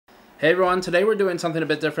Hey everyone, today we're doing something a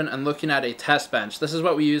bit different and looking at a test bench. This is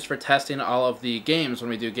what we use for testing all of the games when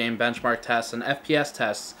we do game benchmark tests and FPS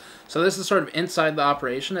tests. So this is sort of inside the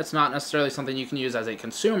operation. It's not necessarily something you can use as a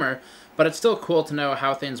consumer, but it's still cool to know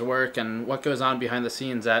how things work and what goes on behind the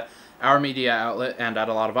scenes at our media outlet and at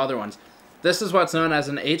a lot of other ones. This is what's known as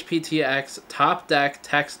an HPTX Top Deck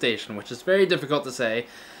Tech Station, which is very difficult to say,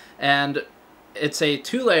 and it's a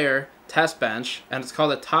two-layer test bench, and it's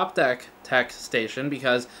called a Top Deck Tech Station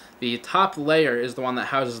because the top layer is the one that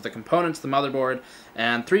houses the components, the motherboard,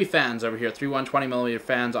 and three fans over here, three 120mm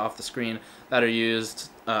fans off the screen that are used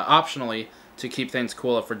optionally to keep things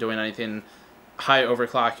cool if we're doing anything high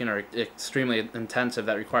overclocking or extremely intensive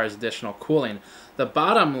that requires additional cooling. The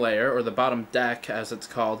bottom layer, or the bottom deck as it's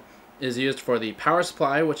called, is used for the power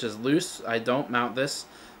supply, which is loose. I don't mount this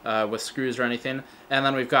with screws or anything. And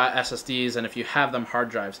then we've got SSDs, and if you have them, hard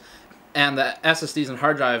drives. And the SSDs and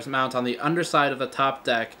hard drives mount on the underside of the top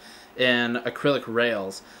deck in acrylic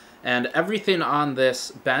rails. And everything on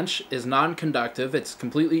this bench is non-conductive. It's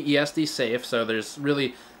completely ESD safe, so there's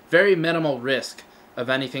really very minimal risk of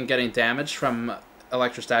anything getting damaged from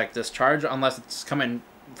electrostatic discharge unless it's coming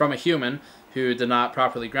from a human who did not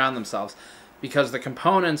properly ground themselves. Because the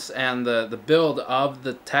components and the build of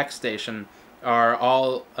the tech station are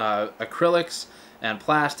all acrylics and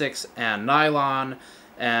plastics and nylon,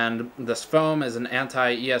 and this foam is an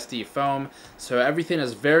anti-ESD foam, so everything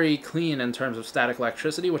is very clean in terms of static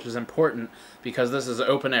electricity, which is important because this is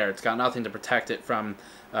open air. It's got nothing to protect it from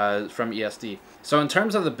ESD. So in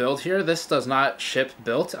terms of the build here, this does not ship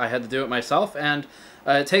built. I had to do it myself, and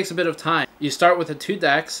it takes a bit of time. You start with the two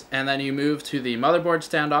decks, and then you move to the motherboard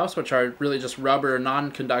standoffs, which are really just rubber,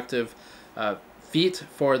 non-conductive feet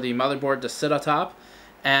for the motherboard to sit atop.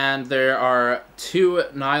 And there are two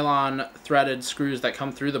nylon threaded screws that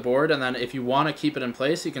come through the board, and then if you want to keep it in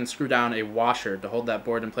place, you can screw down a washer to hold that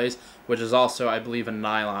board in place, which is also, I believe, a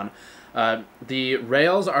nylon. The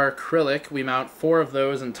rails are acrylic. We mount 4 of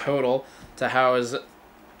those in total to house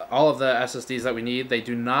all of the SSDs that we need. They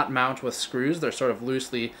do not mount with screws. They're sort of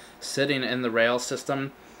loosely sitting in the rail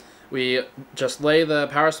system. We just lay the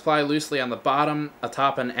power supply loosely on the bottom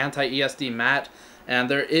atop an anti-ESD mat. And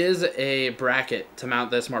there is a bracket to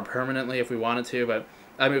mount this more permanently if we wanted to, but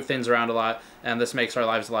I move things around a lot, and this makes our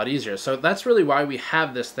lives a lot easier. So that's really why we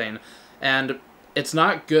have this thing. And it's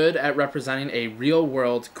not good at representing a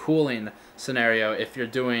real-world cooling scenario if you're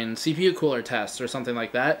doing CPU cooler tests or something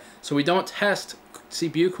like that. So we don't test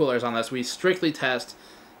CPU coolers on this. We strictly test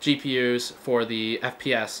GPUs for the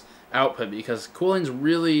FPS output because cooling's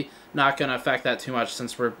really not going to affect that too much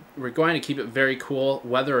since we're going to keep it very cool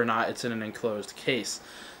whether or not it's in an enclosed case.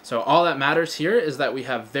 So all that matters here is that we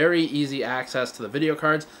have very easy access to the video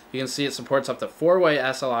cards. You can see it supports up to 4-way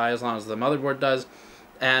SLI as long as the motherboard does,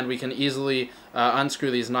 and we can easily unscrew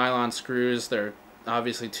these nylon screws. They're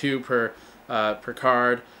obviously 2 per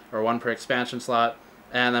card or 1 per expansion slot.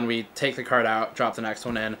 And then we take the card out, drop the next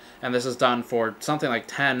one in, and this is done for something like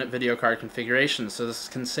 10 video card configurations. So this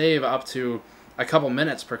can save up to a couple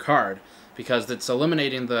minutes per card because it's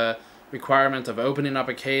eliminating the requirement of opening up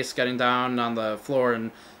a case, getting down on the floor,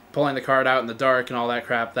 and pulling the card out in the dark and all that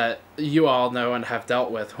crap that you all know and have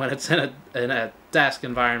dealt with when it's in a desk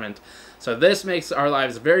environment. So this makes our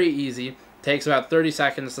lives very easy. Takes about 30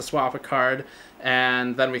 seconds to swap a card,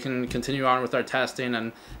 and then we can continue on with our testing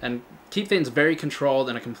and keep things very controlled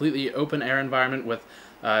in a completely open air environment with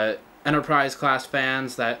enterprise class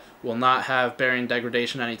fans that will not have bearing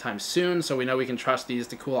degradation anytime soon, so we know we can trust these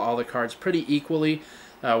to cool all the cards pretty equally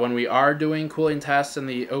when we are doing cooling tests in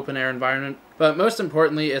the open air environment. But most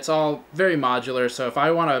importantly, it's all very modular, so if I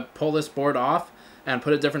want to pull this board off and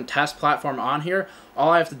put a different test platform on here, all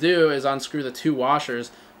I have to do is unscrew the 2 washers,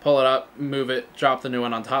 pull it up, move it, drop the new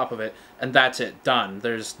one on top of it, and that's it, done.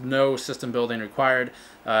 There's no system building required.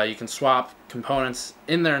 You can swap components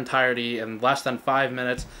in their entirety in less than 5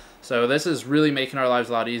 minutes. So this is really making our lives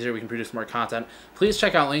a lot easier. We can produce more content. Please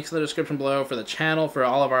check out links in the description below for the channel, for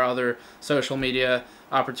all of our other social media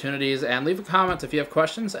opportunities, and leave a comment if you have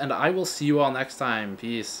questions, and I will see you all next time.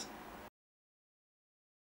 Peace.